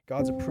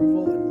God's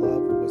approval and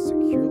love was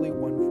securely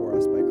won for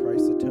us by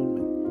Christ's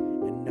atonement,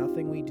 and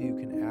nothing we do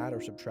can add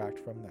or subtract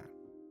from that.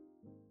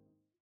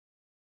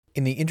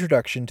 In the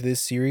introduction to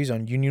this series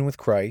on union with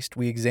Christ,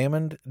 we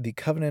examined the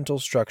covenantal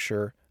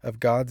structure of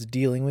God's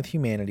dealing with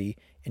humanity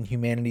and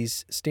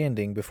humanity's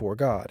standing before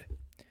God.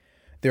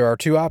 There are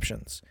two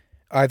options.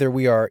 Either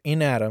we are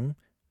in Adam,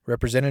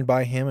 represented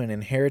by him and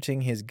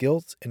inheriting his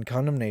guilt and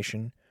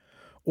condemnation,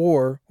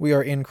 or we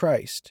are in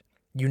Christ,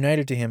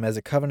 united to him as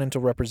a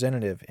covenantal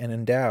representative and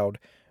endowed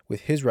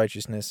with his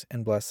righteousness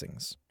and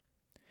blessings.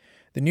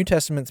 The New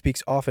Testament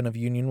speaks often of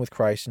union with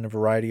Christ in a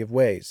variety of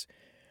ways.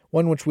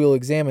 One which we'll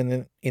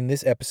examine in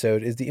this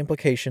episode is the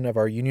implication of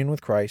our union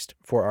with Christ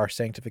for our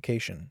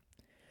sanctification.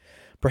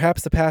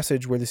 Perhaps the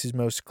passage where this is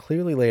most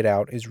clearly laid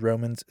out is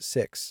Romans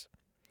 6.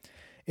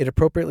 It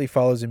appropriately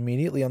follows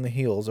immediately on the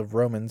heels of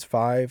Romans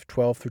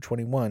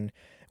 5:12-21,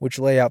 which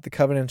lay out the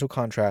covenantal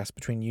contrast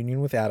between union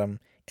with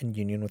Adam and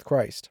union with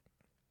Christ.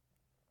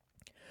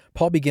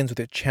 Paul begins with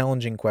a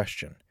challenging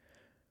question.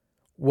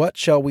 What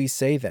shall we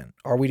say then?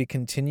 Are we to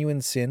continue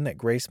in sin that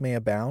grace may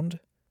abound?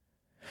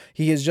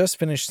 He has just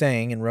finished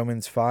saying in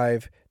Romans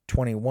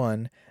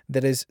 5:21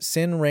 that as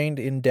sin reigned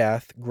in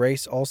death,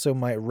 grace also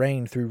might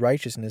reign through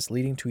righteousness,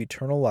 leading to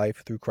eternal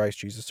life through Christ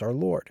Jesus our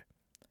Lord.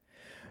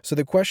 So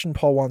the question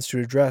Paul wants to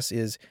address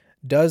is,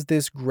 does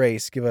this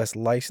grace give us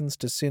license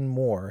to sin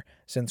more,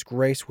 since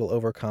grace will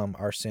overcome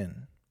our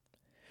sin?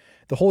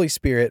 The Holy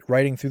Spirit,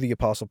 writing through the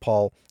Apostle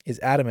Paul, is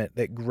adamant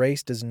that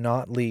grace does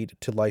not lead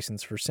to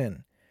license for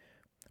sin.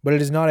 But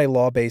it is not a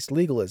law-based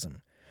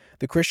legalism.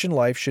 The Christian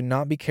life should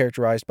not be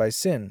characterized by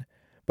sin,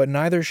 but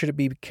neither should it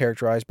be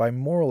characterized by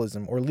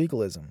moralism or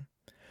legalism.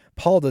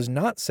 Paul does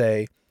not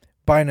say,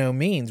 by no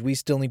means, we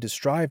still need to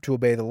strive to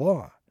obey the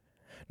law.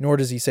 Nor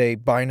does he say,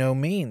 by no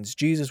means,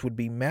 Jesus would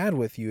be mad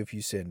with you if you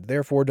sinned,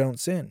 therefore don't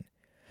sin.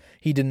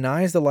 He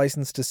denies the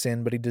license to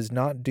sin, but he does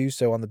not do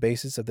so on the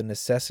basis of the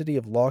necessity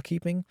of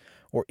law-keeping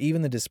or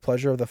even the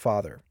displeasure of the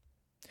Father.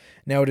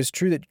 Now, it is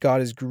true that God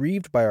is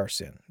grieved by our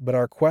sin, but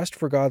our quest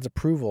for God's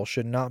approval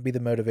should not be the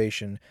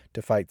motivation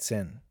to fight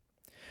sin.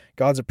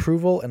 God's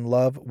approval and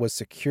love was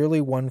securely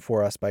won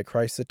for us by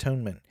Christ's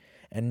atonement,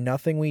 and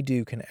nothing we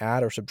do can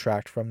add or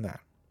subtract from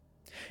that.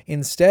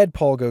 Instead,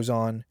 Paul goes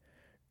on,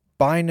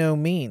 by no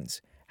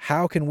means,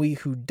 how can we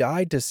who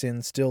died to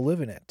sin still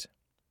live in it?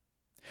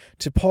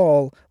 To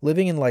Paul,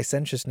 living in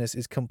licentiousness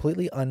is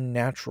completely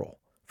unnatural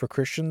for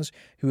Christians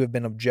who have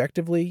been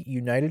objectively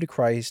united to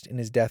Christ in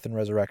his death and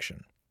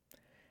resurrection.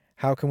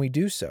 How can we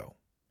do so?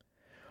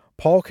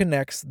 Paul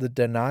connects the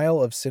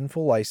denial of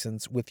sinful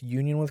license with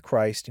union with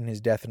Christ in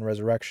his death and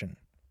resurrection.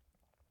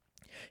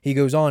 He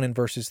goes on in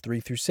verses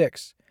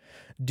 3-6.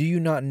 Do you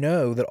not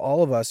know that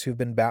all of us who have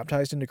been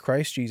baptized into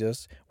Christ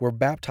Jesus were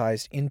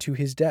baptized into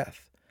his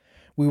death?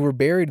 We were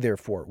buried,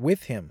 therefore,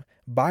 with him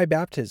by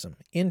baptism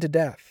into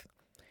death,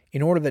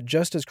 in order that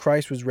just as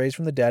Christ was raised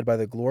from the dead by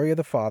the glory of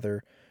the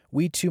Father,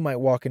 we too might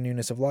walk in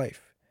newness of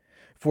life.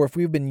 For if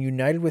we have been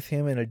united with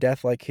him in a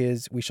death like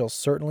his, we shall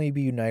certainly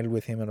be united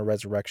with him in a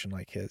resurrection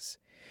like his.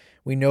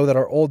 We know that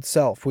our old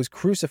self was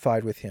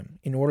crucified with him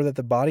in order that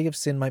the body of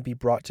sin might be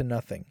brought to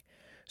nothing,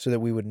 so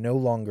that we would no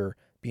longer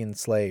be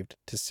enslaved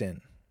to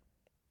sin.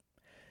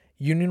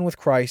 Union with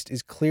Christ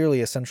is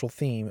clearly a central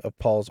theme of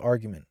Paul's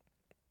argument.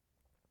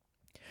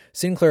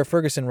 Sinclair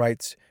Ferguson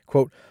writes,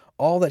 quote,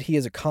 all that he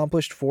has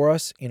accomplished for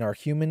us in our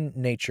human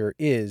nature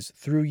is,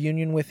 through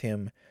union with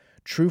him,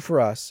 true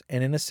for us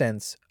and, in a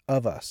sense,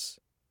 of us.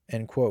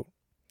 End quote.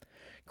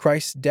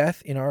 Christ's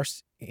death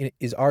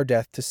is our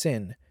death to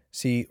sin.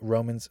 See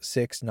Romans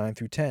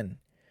 6:9-10.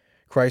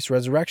 Christ's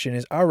resurrection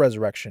is our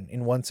resurrection,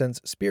 in one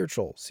sense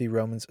spiritual. See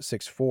Romans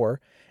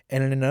 6:4,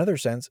 and in another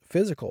sense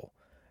physical.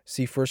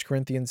 See 1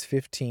 Corinthians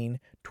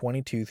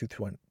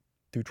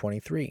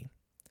 15:22-23.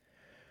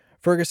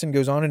 Ferguson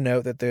goes on to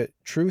note that the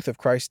truth of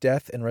Christ's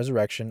death and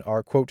resurrection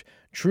are, quote,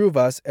 true of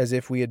us as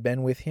if we had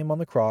been with him on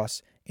the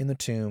cross, in the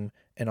tomb,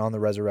 and on the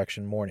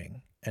resurrection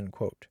morning. End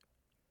quote.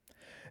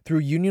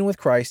 Through union with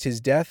Christ,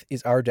 his death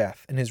is our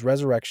death, and his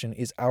resurrection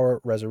is our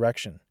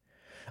resurrection.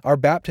 Our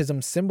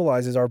baptism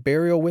symbolizes our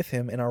burial with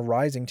him and our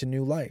rising to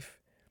new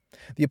life.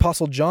 The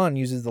Apostle John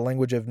uses the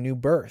language of new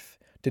birth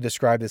to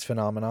describe this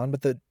phenomenon,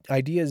 but the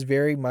idea is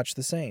very much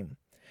the same.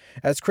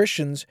 As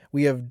Christians,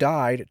 we have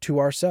died to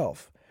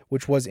ourself,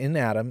 which was in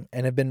Adam,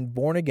 and have been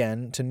born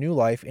again to new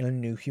life in a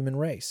new human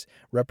race,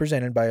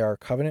 represented by our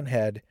covenant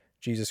head,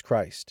 Jesus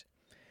Christ.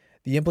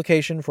 The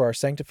implication for our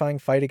sanctifying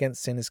fight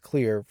against sin is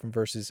clear from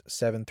verses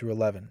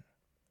 7-11.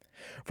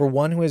 For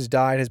one who has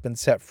died has been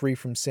set free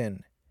from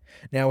sin.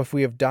 Now, if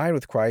we have died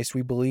with Christ,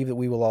 we believe that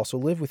we will also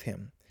live with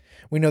him.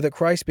 We know that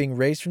Christ, being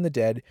raised from the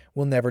dead,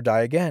 will never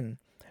die again.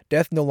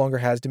 Death no longer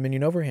has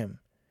dominion over him.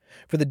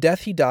 For the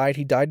death he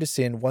died to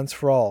sin once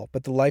for all,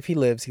 but the life he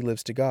lives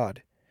to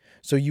God.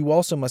 So you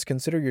also must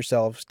consider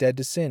yourselves dead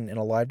to sin and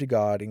alive to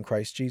God in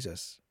Christ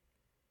Jesus.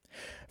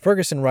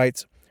 Ferguson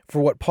writes, For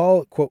what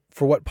Paul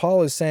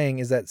is saying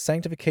is that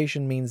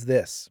sanctification means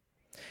this.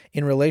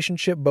 In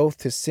relationship both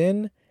to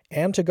sin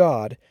and to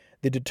God,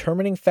 the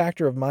determining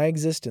factor of my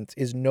existence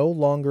is no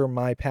longer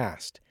my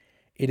past.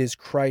 It is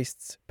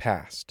Christ's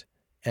past."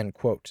 End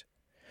quote.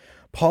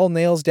 Paul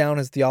nails down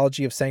his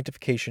theology of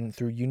sanctification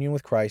through union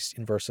with Christ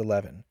in verse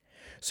 11.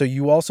 "So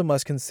you also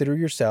must consider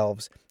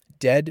yourselves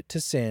dead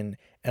to sin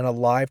and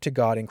alive to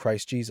God in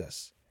Christ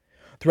Jesus."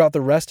 Throughout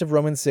the rest of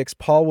Romans 6,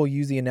 Paul will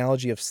use the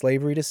analogy of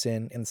slavery to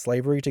sin and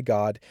slavery to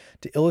God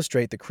to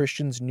illustrate the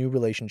Christian's new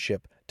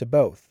relationship to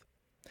both.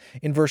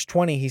 In verse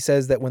 20, he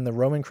says that when the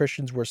Roman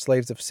Christians were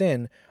slaves of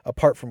sin,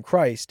 apart from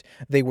Christ,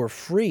 they were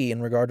free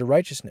in regard to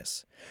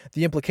righteousness.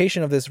 The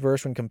implication of this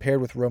verse when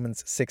compared with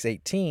Romans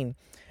 6:18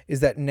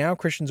 is that now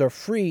Christians are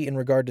free in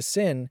regard to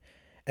sin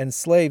and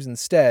slaves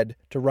instead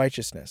to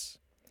righteousness.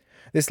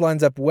 This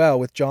lines up well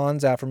with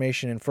John's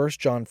affirmation in 1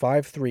 John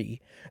 5:3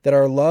 that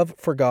our love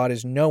for God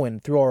is known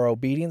through our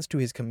obedience to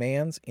his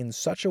commands in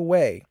such a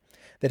way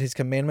that his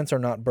commandments are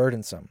not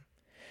burdensome.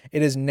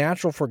 It is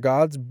natural for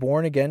God's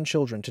born-again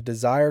children to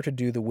desire to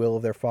do the will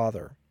of their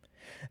Father.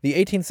 The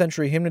 18th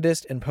century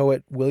hymnodist and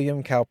poet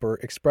William Cowper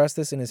expressed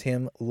this in his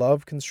hymn,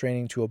 "Love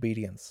Constraining to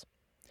Obedience."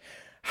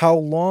 "How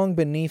long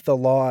beneath the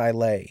law I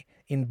lay,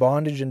 in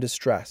bondage and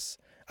distress.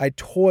 I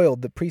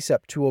toiled the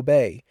precept to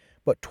obey,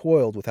 but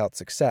toiled without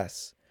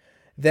success.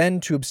 Then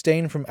to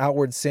abstain from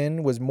outward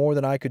sin was more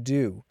than I could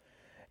do.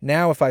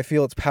 Now if I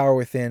feel its power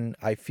within,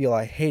 I feel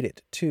I hate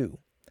it too.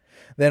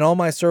 Then all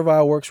my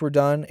servile works were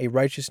done, a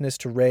righteousness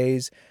to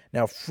raise,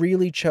 now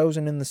freely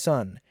chosen in the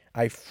Son,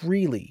 I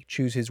freely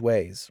choose his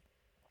ways.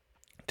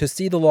 To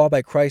see the law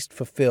by Christ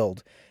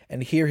fulfilled,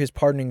 and hear his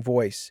pardoning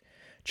voice,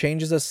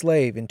 changes a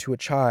slave into a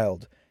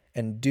child,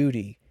 and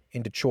duty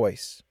into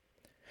choice.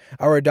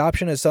 Our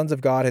adoption as sons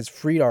of God has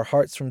freed our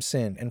hearts from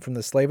sin and from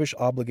the slavish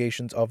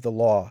obligations of the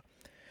law.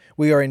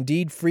 We are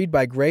indeed freed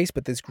by grace,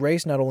 but this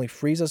grace not only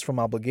frees us from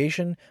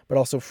obligation, but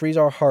also frees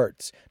our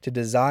hearts to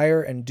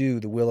desire and do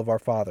the will of our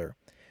Father.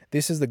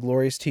 This is the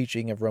glorious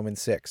teaching of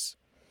Romans 6.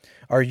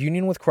 Our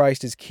union with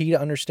Christ is key to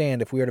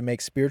understand if we are to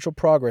make spiritual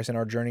progress in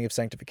our journey of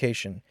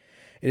sanctification.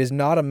 It is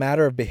not a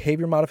matter of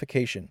behavior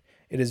modification.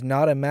 It is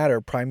not a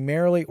matter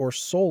primarily or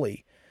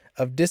solely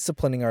of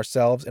disciplining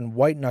ourselves and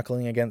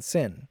white-knuckling against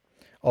sin,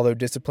 although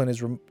discipline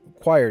is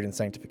required in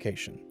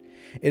sanctification.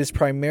 It is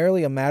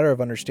primarily a matter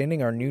of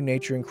understanding our new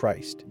nature in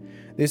Christ.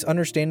 This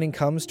understanding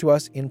comes to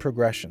us in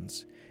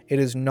progressions. It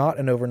is not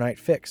an overnight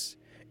fix.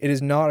 It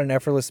is not an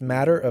effortless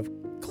matter of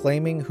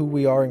claiming who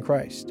we are in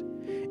Christ.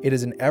 It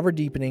is an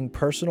ever-deepening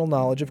personal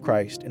knowledge of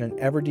Christ and an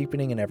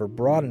ever-deepening and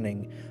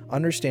ever-broadening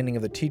understanding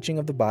of the teaching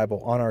of the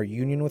Bible on our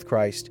union with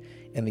Christ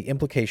and the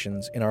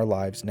implications in our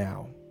lives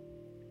now.